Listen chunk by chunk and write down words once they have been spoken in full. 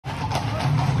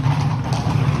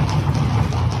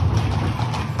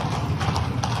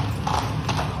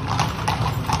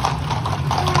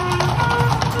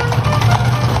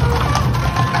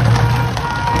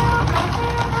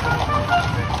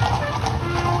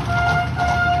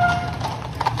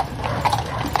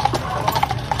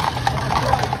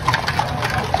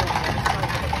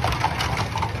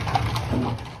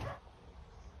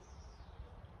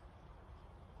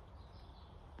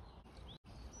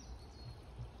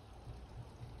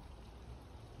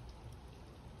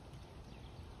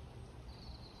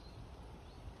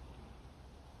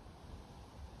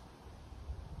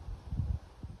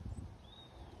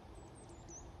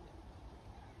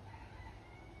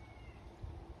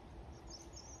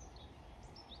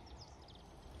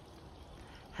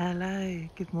Hello,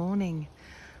 good morning.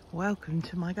 Welcome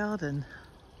to my garden.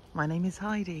 My name is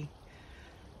Heidi.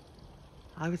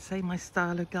 I would say my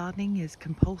style of gardening is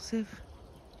compulsive,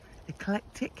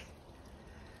 eclectic,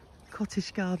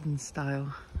 cottage garden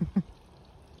style.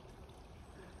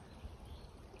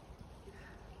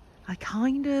 I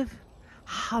kind of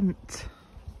hunt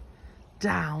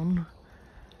down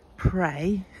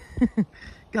prey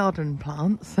garden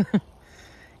plants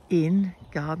in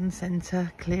garden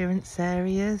centre clearance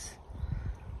areas,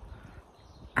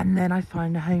 and then I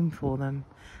find a home for them.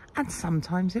 And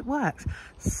sometimes it works.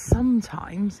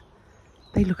 Sometimes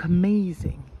they look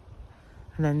amazing,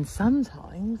 and then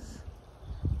sometimes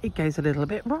it goes a little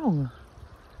bit wrong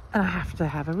and I have to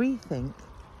have a rethink.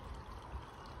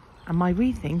 And my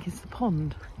rethink is the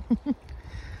pond.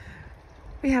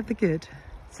 We have the good.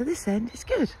 So this end is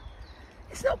good.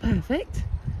 It's not perfect.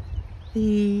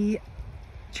 The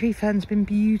tree fern's been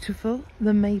beautiful.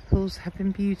 The maples have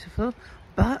been beautiful,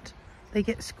 but they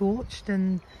get scorched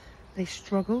and they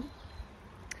struggle.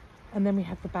 And then we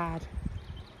have the bad.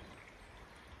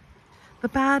 The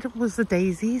bad was the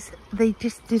daisies. They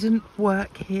just didn't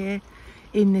work here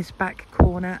in this back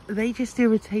corner. They just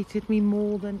irritated me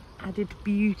more than added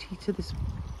beauty to this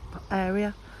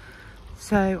area.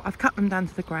 So I've cut them down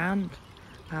to the ground,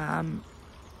 and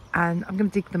I'm going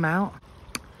to dig them out.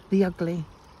 The ugly.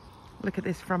 Look at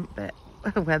this front bit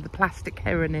where the plastic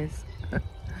heron is.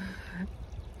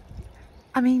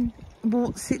 I mean,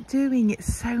 what's it doing?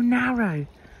 It's so narrow.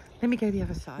 Let me go the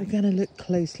other side. We're going to look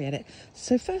closely at it.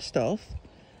 So first off,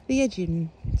 the edging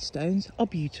stones are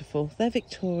beautiful. They're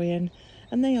Victorian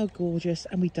and they are gorgeous,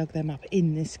 and we dug them up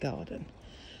in this garden.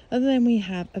 And then we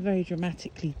have a very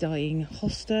dramatically dying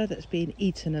hosta that's been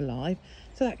eaten alive,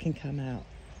 so that can come out.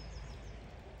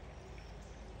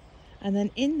 And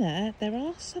then in there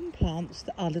are some plants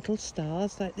that are little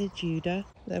stars, like the Judah.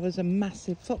 There was a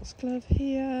massive foxglove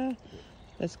here.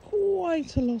 There's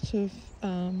quite a lot of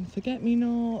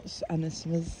forget-me-nots, and there's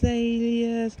some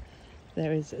azaleas.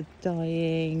 There is a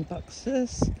dying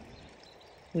buxus.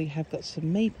 We have got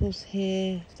some maples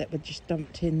here that were just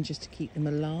dumped in just to keep them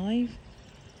alive.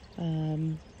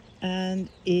 And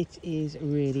it is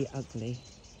really ugly.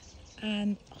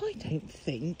 And I don't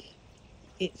think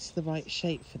it's the right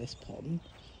shape for this pond.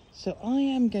 So I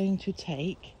am going to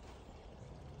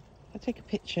I'll take a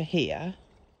picture here.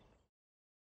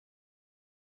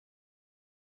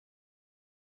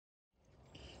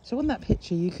 So on that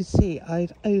picture you can see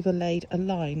I've overlaid a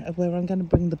line of where I'm going to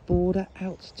bring the border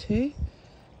out to.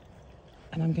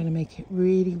 And I'm going to make it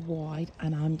really wide,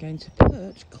 and I'm going to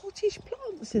put cottage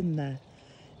plants in there,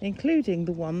 including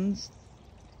the ones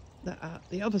that are at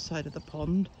the other side of the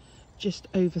pond, just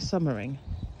over summering.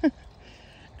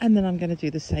 And then I'm going to do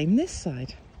the same this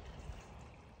side.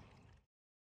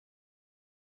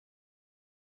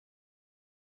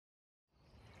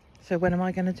 So when am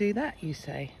I going to do that, you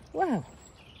say? Well,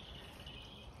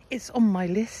 it's on my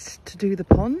list to do the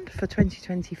pond for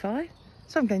 2025.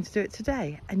 So I'm going to do it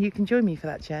today, and you can join me for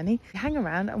that journey. Hang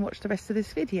around and watch the rest of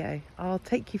this video. I'll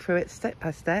take you through it step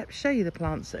by step, show you the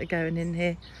plants that are going in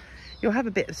here. You'll have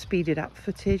a bit of speeded up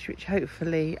footage, which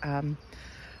hopefully will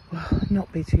not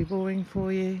be too boring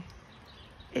for you.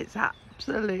 It's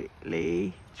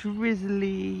absolutely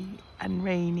drizzly and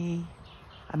rainy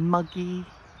and muggy,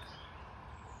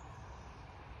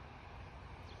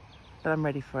 but I'm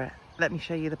ready for it. Let me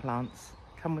show you the plants.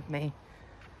 Come with me.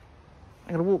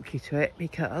 I'm going to walk you to it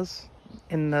because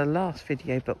in the last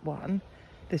video but one,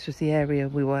 this was the area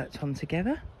we worked on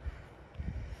together,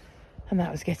 and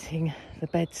that was getting the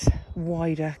beds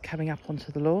wider coming up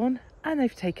onto the lawn, and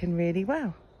they've taken really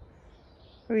well.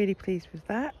 Really pleased with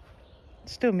that.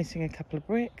 Still missing a couple of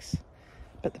bricks,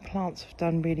 but the plants have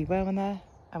done really well in there,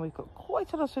 and we've got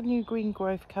quite a lot of new green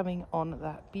growth coming on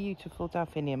that beautiful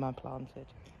delphinium I planted.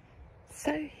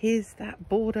 So here's that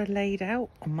border laid out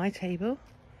on my table.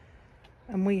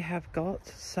 And we have got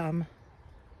some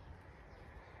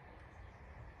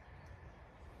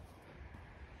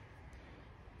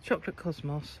chocolate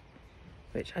cosmos,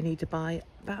 which I need to buy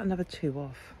about another 2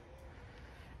 of.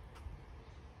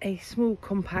 A small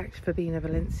compact verbena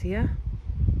valencia,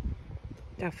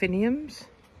 delphiniums,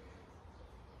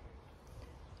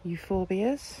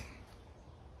 euphorbias,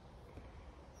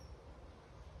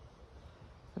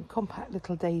 some compact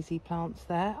little daisy plants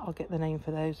there. I'll get the name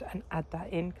for those and add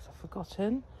that in because I've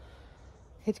forgotten.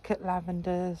 Hidcote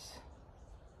lavenders,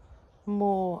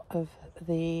 more of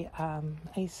the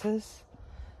acers,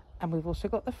 and we've also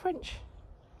got the French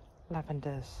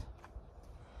lavenders.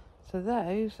 So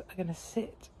those are going to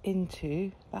sit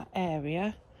into that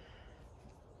area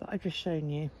that I've just shown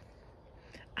you.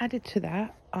 Added to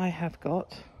that, I have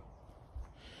got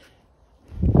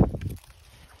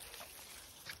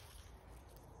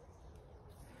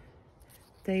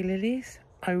daylilies.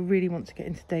 I really want to get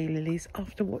into daylilies.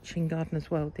 After watching Gardener's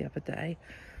World the other day,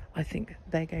 I think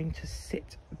they're going to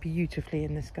sit beautifully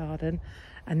in this garden.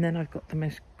 And then I've got the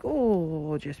most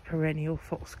gorgeous perennial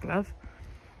foxglove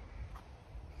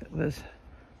that was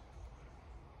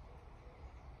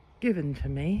given to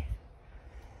me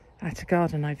at a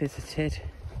garden I visited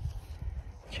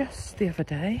just the other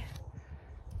day.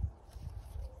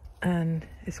 And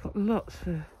it's got lots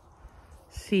of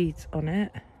seeds on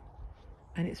it.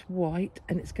 And it's white,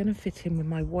 and it's going to fit in with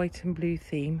my white and blue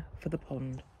theme for the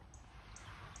pond.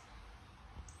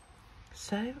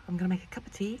 So I'm going to make a cup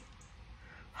of tea,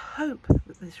 hope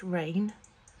that this rain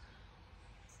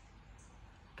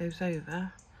goes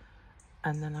over,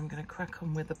 and then I'm going to crack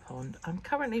on with the pond. I'm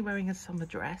currently wearing a summer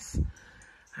dress,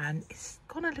 and it's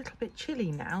gone a little bit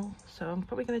chilly now, so I'm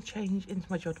probably going to change into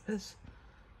my jodhpurs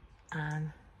and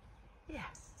yeah,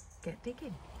 get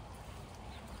digging.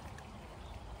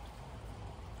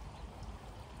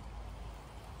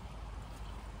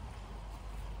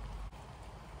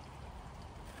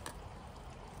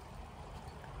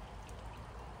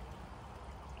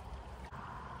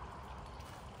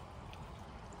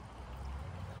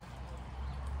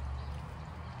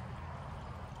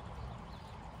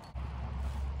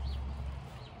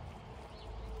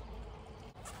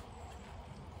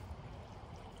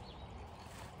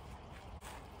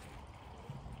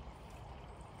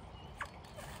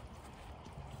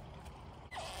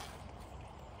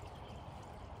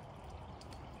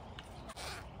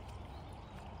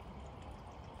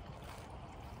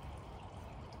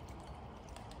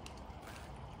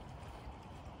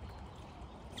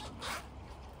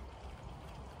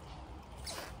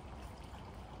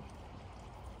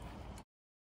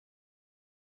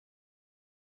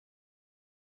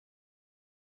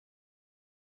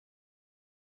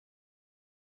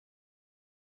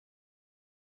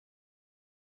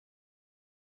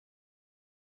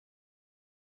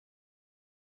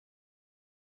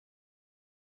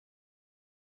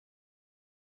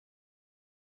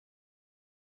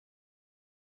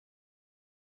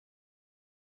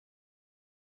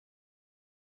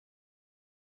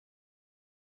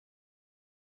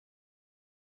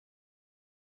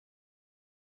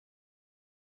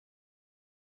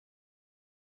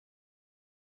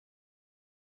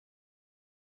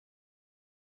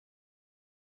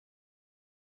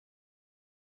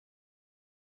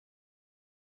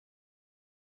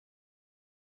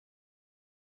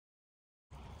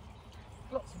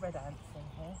 Lots of red ants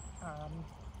in here.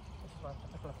 This is where I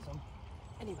put the gloves on.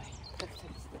 Anyway, let's take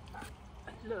a step back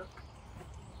and look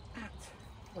at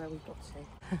where we got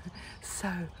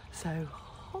to. so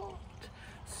hot,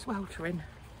 sweltering.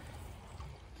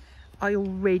 I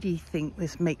already think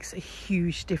this makes a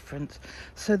huge difference.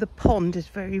 So the pond is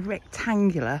very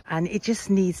rectangular and it just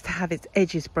needs to have its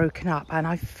edges broken up, and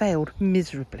I failed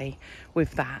miserably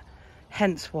with that.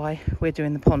 Hence why we're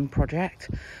doing the pond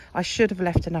project. I should have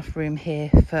left enough room here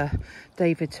for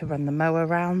David to run the mower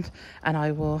around, and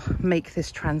I will make this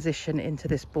transition into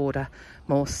this border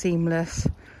more seamless.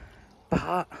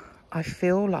 But I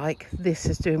feel like this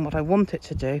is doing what I want it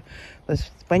to do, because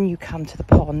when you come to the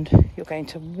pond, you're going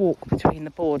to walk between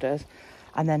the borders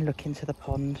and then look into the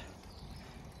pond.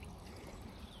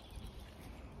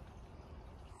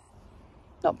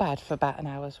 Not bad for about an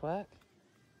hour's work.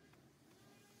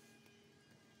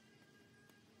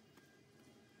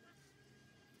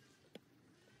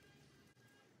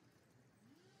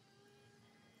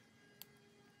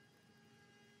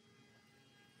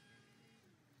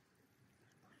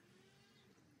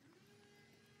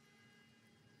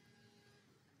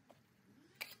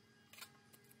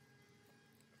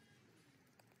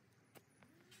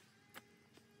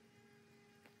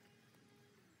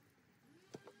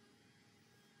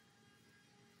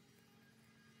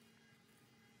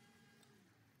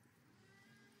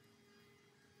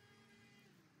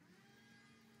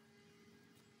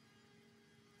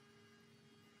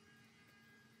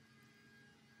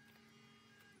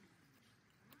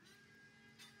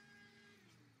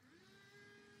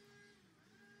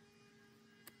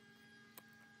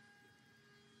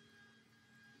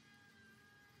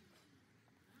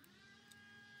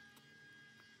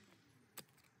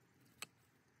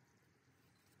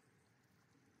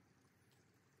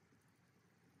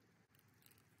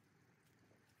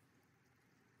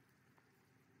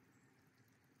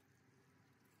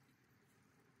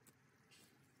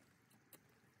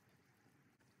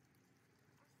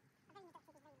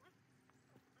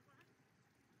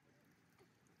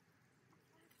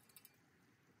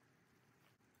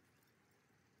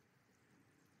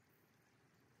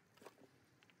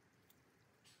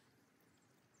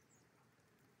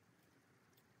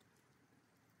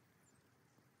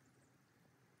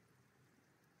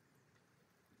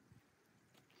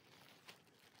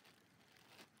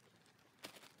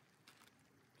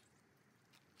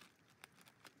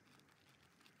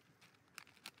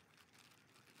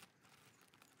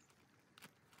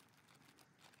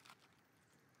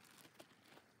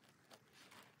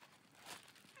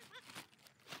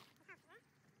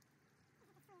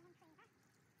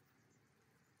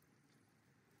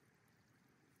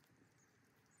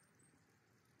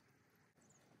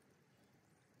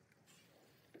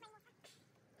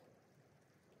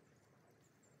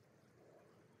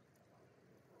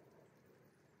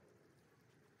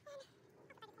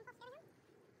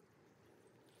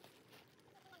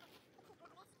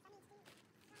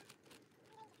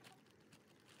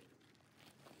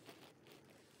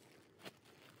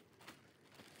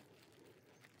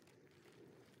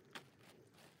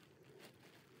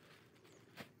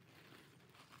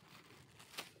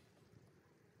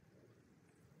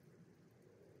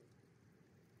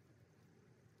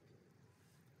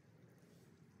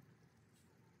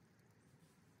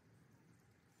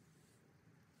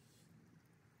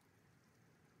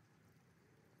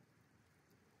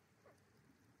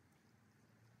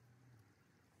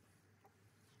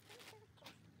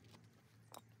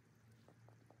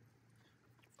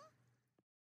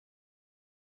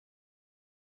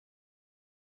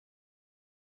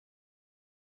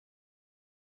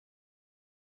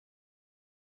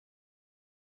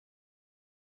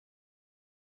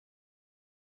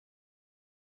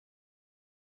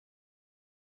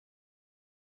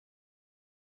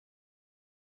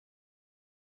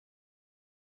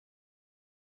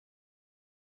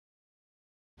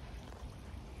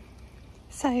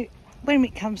 So when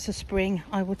it comes to spring,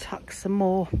 I will tuck some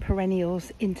more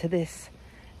perennials into this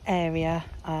area,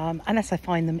 unless I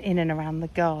find them in and around the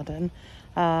garden.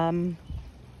 And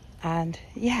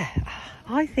yeah,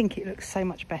 I think it looks so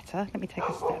much better. Let me take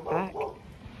a step back.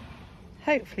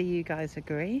 Hopefully you guys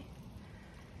agree,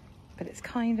 but it's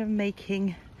kind of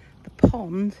making the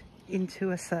pond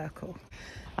into a circle.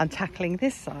 I'm tackling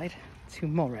this side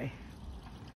tomorrow.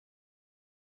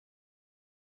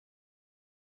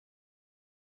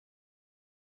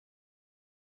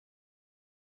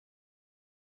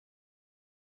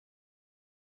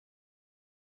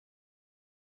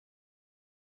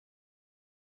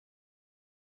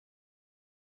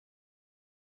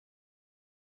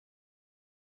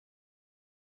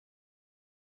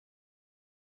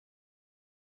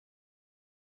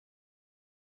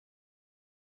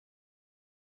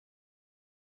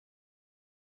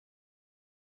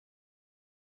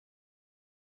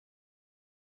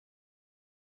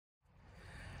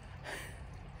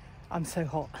 I'm so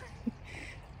hot.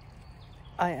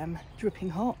 I am dripping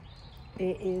hot.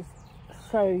 It is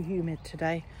so humid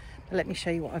today. But let me show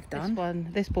you what I've done.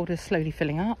 This border is slowly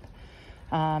filling up,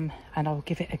 and I'll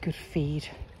give it a good feed.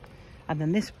 And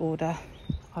then this border,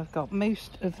 I've got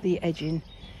most of the edging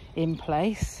in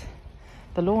place.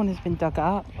 The lawn has been dug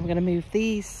up. I'm going to move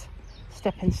these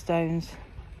stepping stones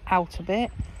out a bit,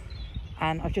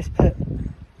 and I've just put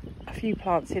a few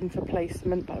plants in for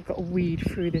placement, but I've got to weed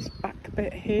through this back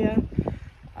bit here.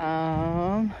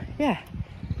 Yeah,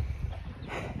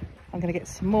 I'm going to get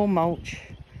some more mulch,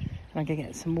 and I'm going to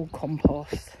get some more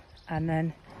compost, and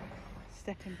then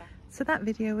stepping back. So that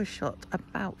video was shot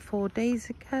about 4 days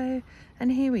ago, and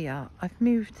here we are. I've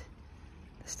moved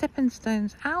the stepping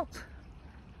stones out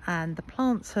and the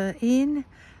plants are in.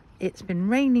 It's been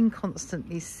raining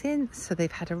constantly since, so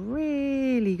they've had a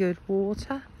really good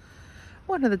water.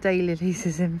 One of the daylilies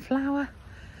is in flower,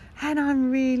 and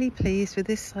I'm really pleased with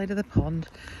this side of the pond.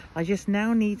 I just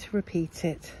now need to repeat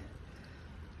it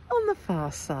on the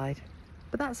far side.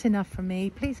 But that's enough from me.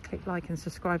 Please click like and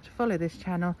subscribe to follow this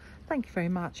channel. Thank you very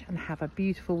much, and have a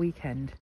beautiful weekend.